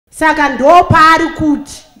Saka ndo paari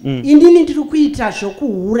kuti indini ndiri kuita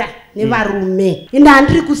zvokuhura nevarume ende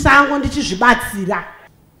handiri kusango ndichizvibatsira.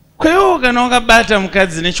 Kwewo kana wakabata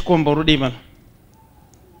mukadzi nechikombo rudi mano?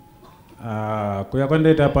 Kuya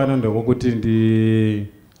kwandaita pano ndokuti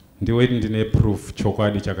ndiwe ndine proof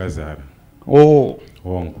chokwadi chakazara. Oh,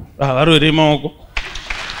 hongu. Varore maoko.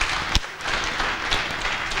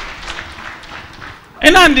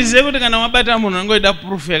 Ena handizive kuti kana wabata munhu angoida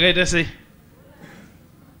proof yakaita sei.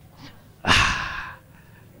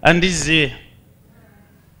 Handizive.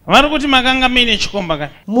 Vari kuti makanga muine chikomba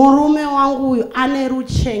kani? Murume wangu uyu ane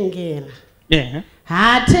ruchengera. Yeah.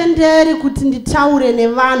 Haatenderi kuti nditaure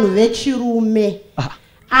nevanhu vechirume.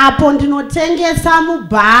 Apo ndinotengesa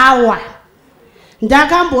mubhawa.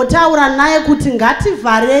 Ndakambotaura naye kuti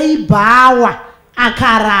ngativharei bhawa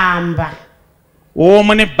akaramba.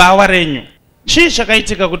 Mune bhawa renyu. Chii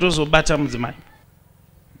chakaitika kuti uzobata mudzimai?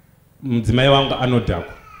 Mudzimai wangu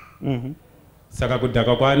anodhakwa. Saka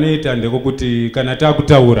kudhakwa kwaanoita ndekuti kana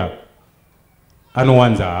taakutaura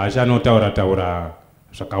anowanza hasha, anotaura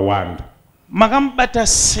zvakawanda. Makamubata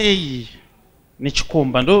sei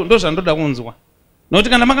nechikomba? Ndo zvandoda kunzwa. Nokuti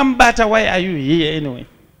kana makamubata, why are you here anyway?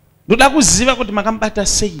 Ndoda kuziva kuti makamubata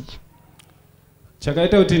sei.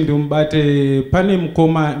 Chakaita kuti ndimubate, pane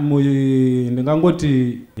mukoma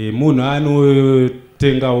ndingangoti munhu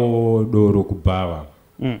anotengawo doro kubhawa.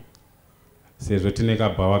 Sezvo tine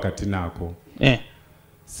kabhawa katinako.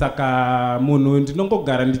 Saka munhu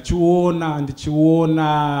ndinongogara ndichiona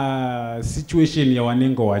situation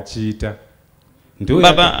yawanenge wachiita.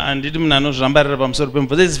 Baba, handiti munhu anozvambarira pamusoro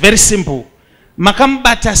pemvudzi. It's very simple.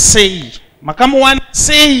 Makamubata sei? Makamuwana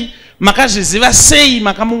sei? Makazviziva sei?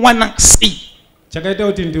 Makamuwana sei? Chakaita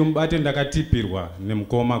kuti ndimubate ndakatipirwa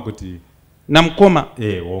nemukoma kuti namukoma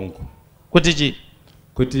hongu. Kuti chi?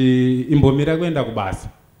 Kuti imbomira kuenda kubasa.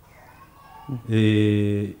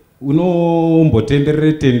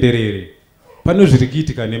 Unombotenderere pano zviri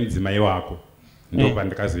kuitika nemudzimai wako. Ndo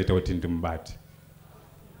pandakazoita kuti ndimubate.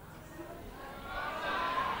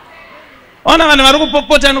 Ona vanhu vari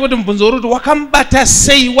kupopota nokuti mubvunzo uri kuti wakamubata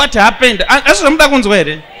sei? What happened? Asi zvamuda kunzwa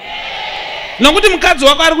here? Nokuti mukadzi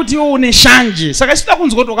wako ari kuti iwe une shanje, saka chida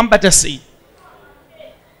kunzwa kuti wakamubata sei.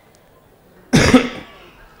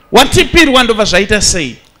 Watipirwa ndobva zvaita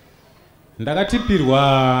sei?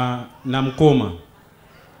 Ndakatipirwa namukoma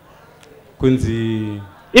kunzi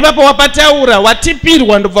ipapo wapataura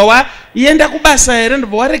watipirwa ndobva waenda kubasa here,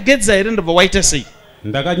 ndobva waregedza here, ndobva waita sei?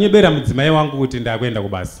 Ndakanyebera mudzimai wangu kuti ndakuenda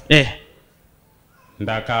kubasa.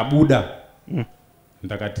 Ndakabuda.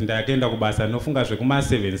 Ndakati ndakaenda kubasa nofunga zvekuma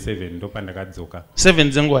 7 ndo pandakadzoka. 7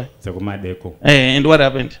 dzenguva dzekumadeko. And what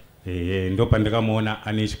happened? Ndo pandakamuona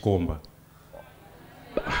ane chikomba.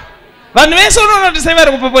 Vanhu vese unoona kuti sei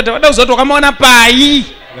vari kupopota? Vada kuzoti wakamuona pai?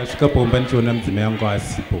 Ndasvika pomba ndichiona mudzimai wangu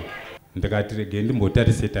asipo. Ndakati rege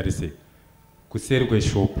ndimbotarise kuseri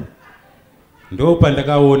kweshopu. Ndo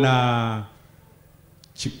pandakaona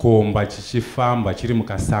chikomba chichifamba chiri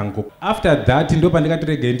mukasango. After that ndo pandakati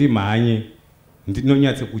rege ndimhanye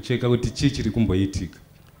ndinonyatse kucheka kuti chii chiri kumboitika.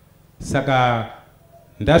 Saka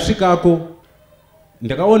ndasvikako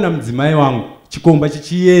ndakaona mudzimai wangu chikomba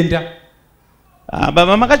chichienda.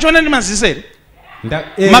 Baba, makachiona nemaziso here?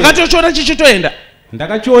 Makatochiona chichitoenda?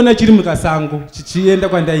 Ndakachiona chiri mukasango chichienda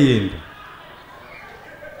kwandaienda.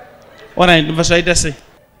 Ona ndibva zvaita sei?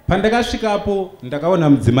 Pandakasvikapo ndakaona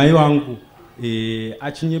mudzimai wangu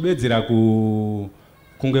achinyebedzera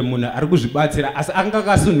kunge munhu ari kuzvibatsira, asi anga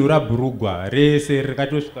akasunhura bhurugwa rese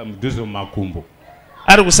rikatosvika mudhuze mumakumbo.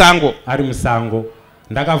 Ari kusango? Ari musango.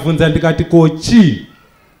 Ndakabvunza ndikati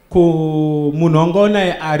ko munhu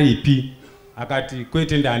wangaonaye aripi? Akati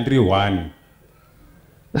kwete ndandiri 1.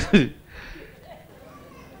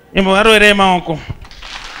 Imbovarorei maoko.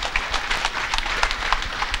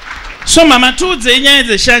 So mama, tiudzei nyaya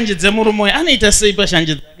dzeshanje dzemurume uyu anoita sei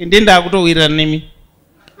pashanje dzake? Ndenda kutowirirana nemi.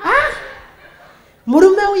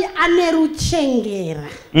 Murume uyu ane ruchengera.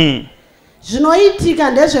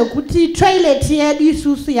 Zvinoitika ndezvekuti toilet yedu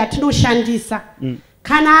isusu yatinoshandisa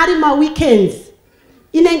kana ari maweekends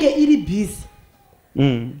inenge iri busy.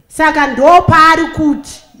 Saka ndo paari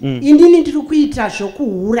kuti indini ndiri kuita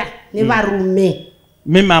zvokuhura nevarume.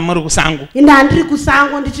 Mimi muri kusango? Inde handiri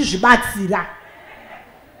kusango ndichizvibatsira.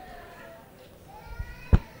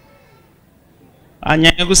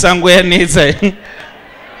 Anyanya kusango yanetsa.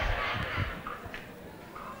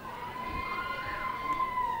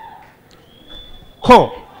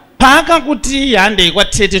 Ko, paakakuti handei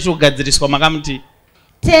kwatete togadziriswa makamuti?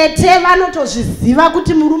 Tete vanotozviziva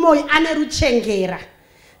kuti murume uyu ane ruchengera.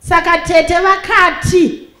 Saka tete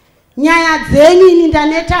vakati nyaya dzenyu ini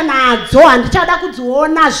ndaneta nadzo handichada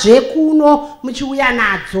kudziona zvekuno muchiuya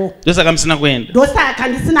nadzo ndosaka musina kuenda ndosaka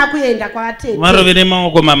ndisina kuenda kwavatete varovere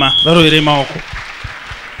maoko mama varovere maoko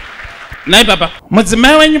nai baba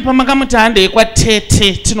mudzimai wenyu pamakamuti handei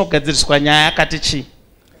kwatete tinogadziriswa nyaya akati chii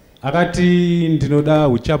akati ndinoda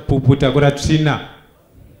uchapupu takura tsvina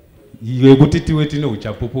yekuti tiwe tine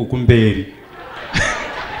uchapupu kumberi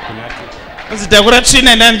uzitakura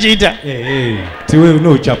tsvina ndandichiita tiwe une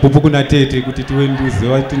uchapupu kuna tete kuti tiwe nduze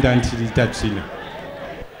wati ndandichiita tsvina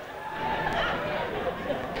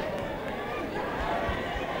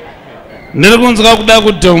ndiri kunzwa kuda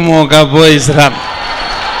kudhomoka boys ram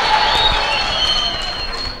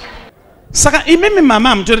saka imimi mama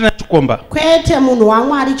hamutori nachikomba kwete munhu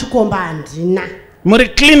waMwari chikomba handina muri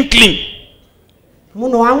clean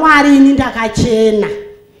munhu waMwari ini ndakachena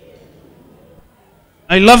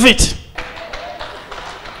I love it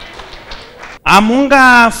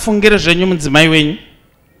hamungafungire zvenyu mudzimai wenyu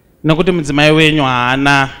nekuti mudzimai wenyu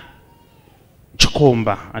haana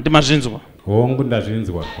chikomba handimazvinzwa hongu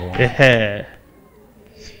ndazvinzwa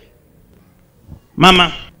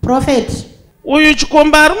mama Prophet uyu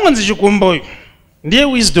chikomba ari kunzi chikomba uyu ndiye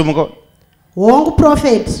wisdom ka hongu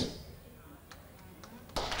Prophet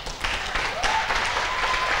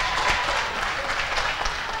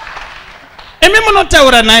imi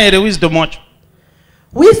munotaura naye here wisdom wacho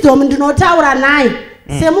wisdom ndinotaura naye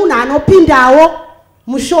semunhu anopindawo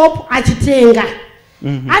mushopu achitenga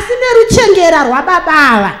asi neruchengera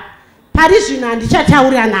rwababava pari zvino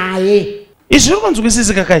handichataura naye izvi zviri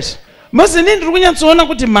kunzwisisika kaizvi mozi ndii ndiri kunyatsoona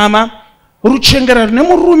kuti mama ruchengera rune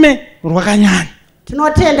murume rwakanyanya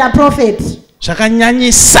tinotenda Prophet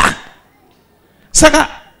zvakanyanyisa saka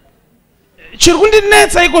chiri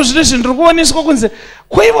kundinetsa iko zvino izvi ndiri kuoneswa kunze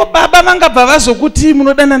kwaivo baba vangabva vazokuti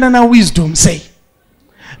munodanana nawisdom sei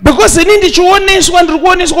because ini ndichioneswa ndiri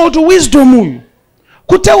kuoneswa kuti wisdom uyu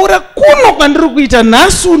kutaura kuno kwandiri kuita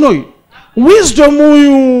nhasi unoyu wisdom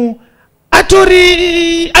uyu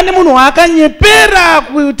atori ane munhu waakanyepera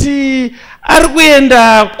kuti ari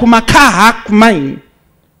kuenda kumakaha kumaini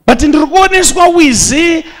but ndiri kuoneswa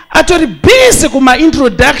wizi atori busy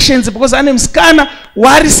kuma-introductions because ane musikana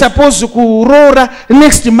waari supposed kuroora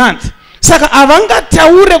next month saka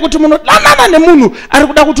havangataure kuti munodanana nemunhu ari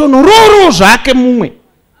kuda kutonorooro zvake mumwe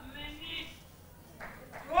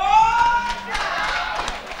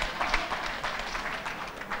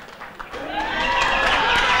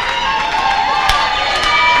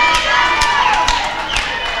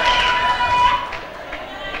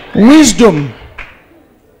wisdom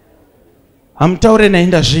hamutaure naye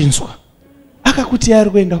ndazvinzwa akakuti ari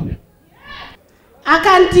kuenda uyo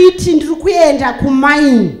akanditi ndiri kuenda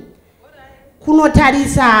kumaini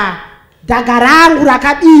kunotarisa dhaga rangu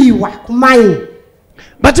rakabiwa kumaini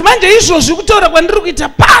but manje izvozvi kutaura kwandiri kuita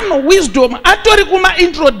pano wisdom atori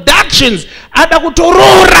kuma-introductions ada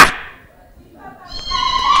kutoroora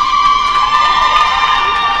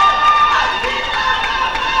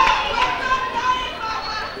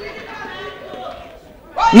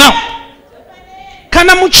now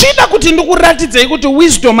kana muchida kuti ndikuratidzei kuti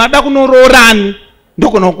wisdom ada kunoroorani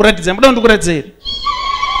ndogona kukuratidzai muda kundikuratidzei here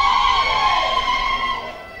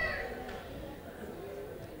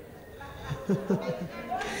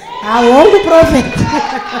hongu Prophet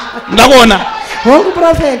ndakuona hongu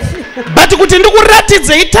Prophet but kuti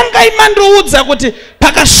ndikuratidzei tangai mandiudza kuti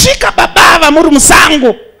pakasvika babava muri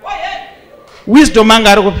musango wisdom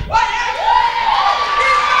anga ari kupi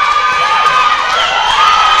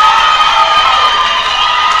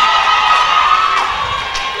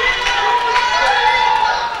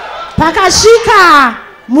pakasvika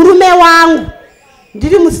murume wangu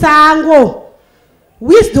ndiri musango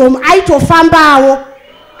wisdom aitofambawo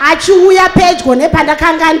achiuya pedyo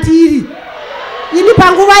nepandakanga ndiri ini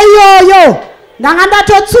panguva iyoyo ndanga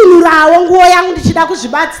ndatotsunurawo nguo yangu ndichida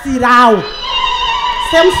kuzvibatsirawo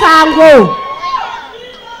semusango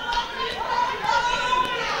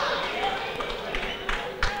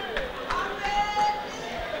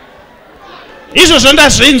izvozvo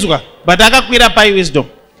ndazvinzwa but akakwira pai wisdom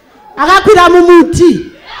akakwira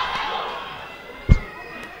mumuti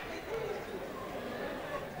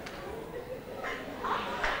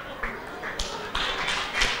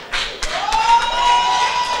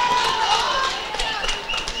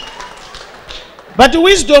but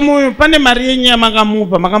wisdom uyu pane mari yenyu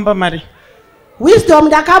yamakamupa makampa mari wisdom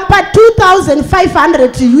ndakampa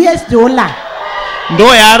 2500 US dollar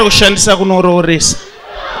ndo yaari kushandisa kunorooresa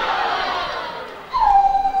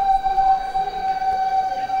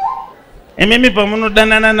emimi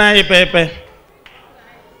pamunodanana naye pepe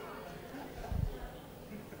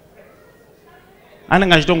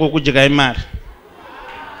anenge achitongokudyai mari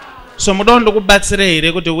So muda ndokubatsira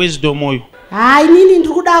here kuti wisdom uyu. Hai, inini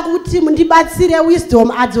ndiri kuda kuti mundibatsire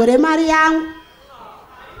wisdom adzore mari yangu.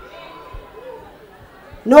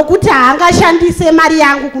 Nokuti haangashandise mari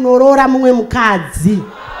yangu kunoroora mumwe mukadzi.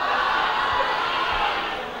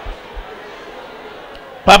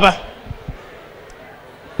 Papa,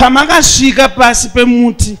 pamakasvika pasi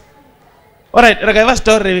pemuti. Alright, rakaiva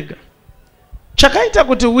zitaurire vega. Chakaita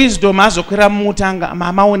kuti wisdom azokwira muti anga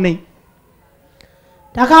mamaonei.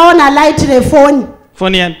 Takaona light refoni.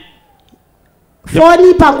 Foni yani?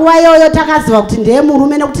 Foni panguva iyoyo takaziva kuti ndeye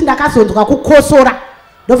murume nekuti ndakazonzwa kukosora.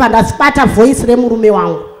 Ndobva ndasipata voice remurume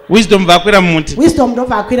wangu. Wisdom vakwira mumuti. Wisdom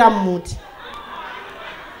ndobva akwira mumuti.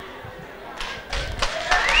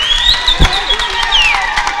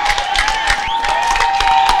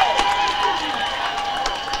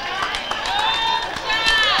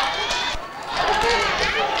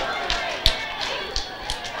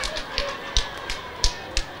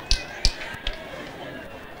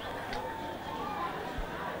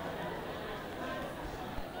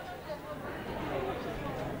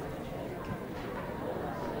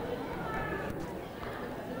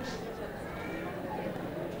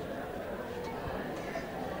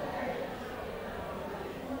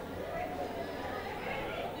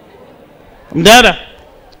 Mdada,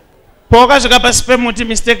 pawakasvika pasi pemuti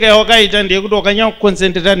mistake yawakaita ndeyekuti wakanyanya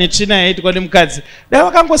kuconcentrata netsvina yaitwa nemukadzi. Dai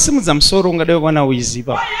wakangosimudza musoro ungadai kuona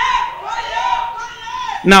uiziva.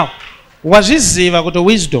 Now, wazviziva kuti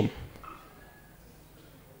wisdom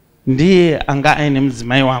ndiye anga aine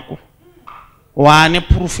mudzimai wako. Waane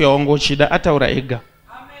proof yawangu uchida ataura ega.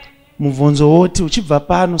 Mubvunzo woti uchibva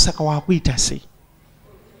pano saka wakuita sei?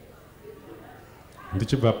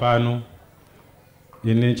 Ndichibva pano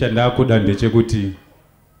ini chandakuda ndechekuti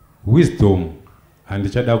wisdom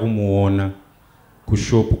handichada kumuona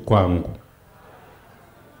kushopu kwangu.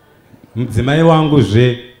 Mudzimai wangu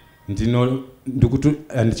ndikuti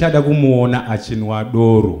handichada kumuona achinwa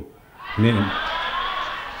doro.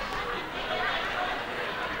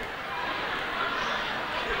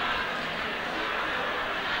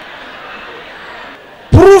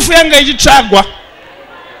 Proof yanga ichitsvagwa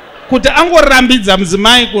kuti angorambidza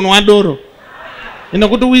mudzimai kunwa doro.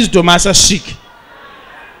 Inokuti wisdom asasvike.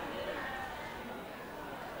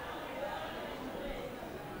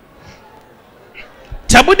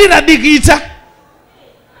 Tabudira dikita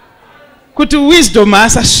kuti wisdom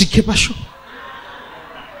asasvike pasho.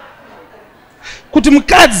 Kuti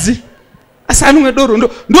mukadzi asanwe doro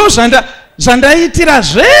ndo zvandaitira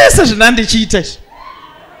zvese zvinandichiita izvi.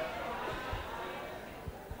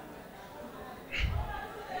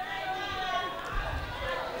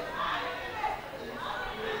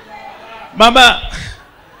 Baba,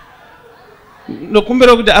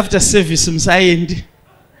 ndokumbira kuti after service musaendi.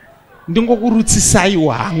 Ndingokurutsisai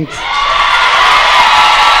wangu.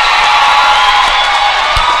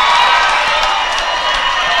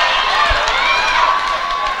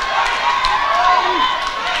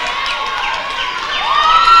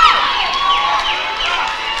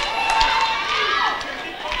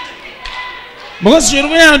 Because zviri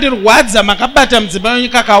kunyanya kundirwadza makabata mudzimai wenyu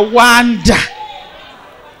kakawanda.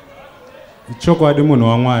 Chokwadi munhu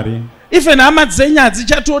waMwari. Ife nhama dzenyu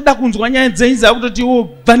hadzichatoda kunzwa nyaya dzenyu dzakutoti iwo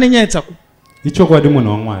bva nenyaya dzako. Ichokwadi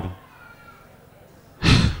munhu waMwari.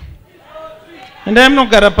 Endai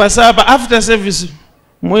munogara pasi apa after service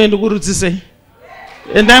muye ndikurutsisei.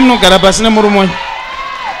 Endai munogara pasi nemurume wenyu.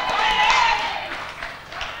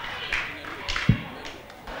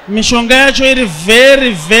 Mishonga yacho iri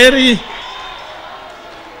very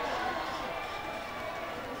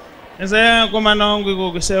Esa komana wangu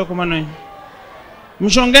ikoko seyo komana wenyu.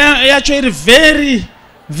 Mishonga yacho iri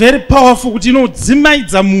very powerful kuti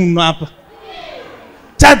inodzimaidza munhu apa.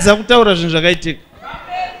 Tadza kutaura zvinhu zvakaitika.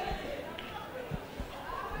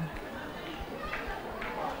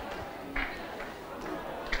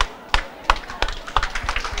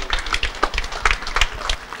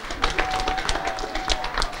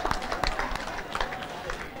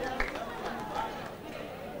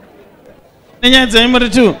 Nenyaya dzenyu muri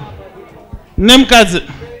tu nemukadzi.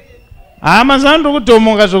 Mazuva ano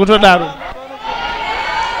ndikutomoka zvokutodaro.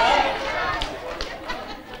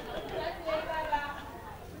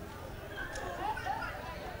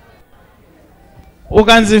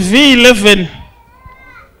 Ukanzi V11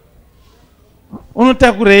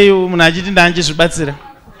 unotakurei munhu achiti ndanjizvibatsira?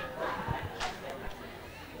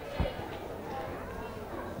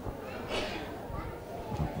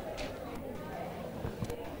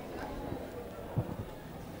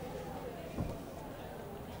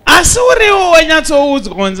 Asi uriwo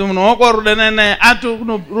wanyatsoudzwa kunzi munhu wako warudana naye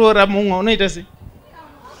atokunoroora mumwe unoita sei?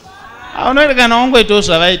 Unoita kana wangoitawo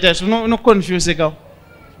zvavaita unoconfusekawo.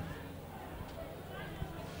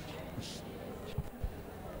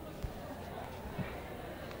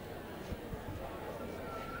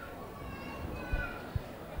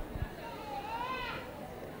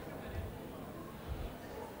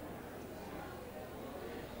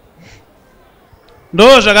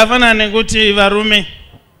 ndo zvakafanana nekuti varume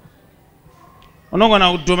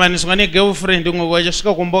unogona kudhumaniswa negirlfriend umwe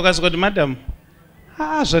wachasvika kumboka sikoti madam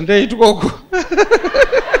zvandaitwoko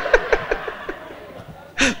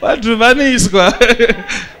vadhumaniswa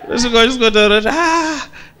usvika uchisikotaura kuti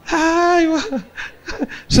aiwa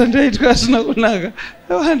zvandaitwa asina kunaka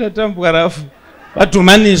ndatambwa rafu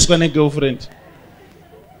vadhumaniswa negirlfriend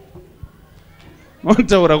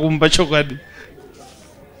notaura kumba chokwadi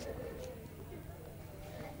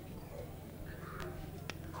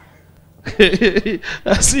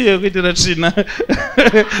asi yekuitira tsvina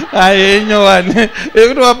ayenyowane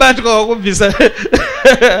yekuti wabatwa wakubvisa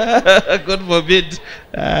god forbid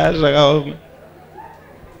zvakaoma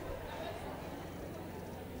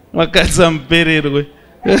wakadzi amupererwe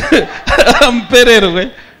amupererwe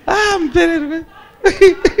mupererwe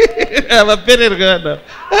vapererwe vanhu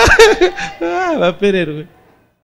vapererwe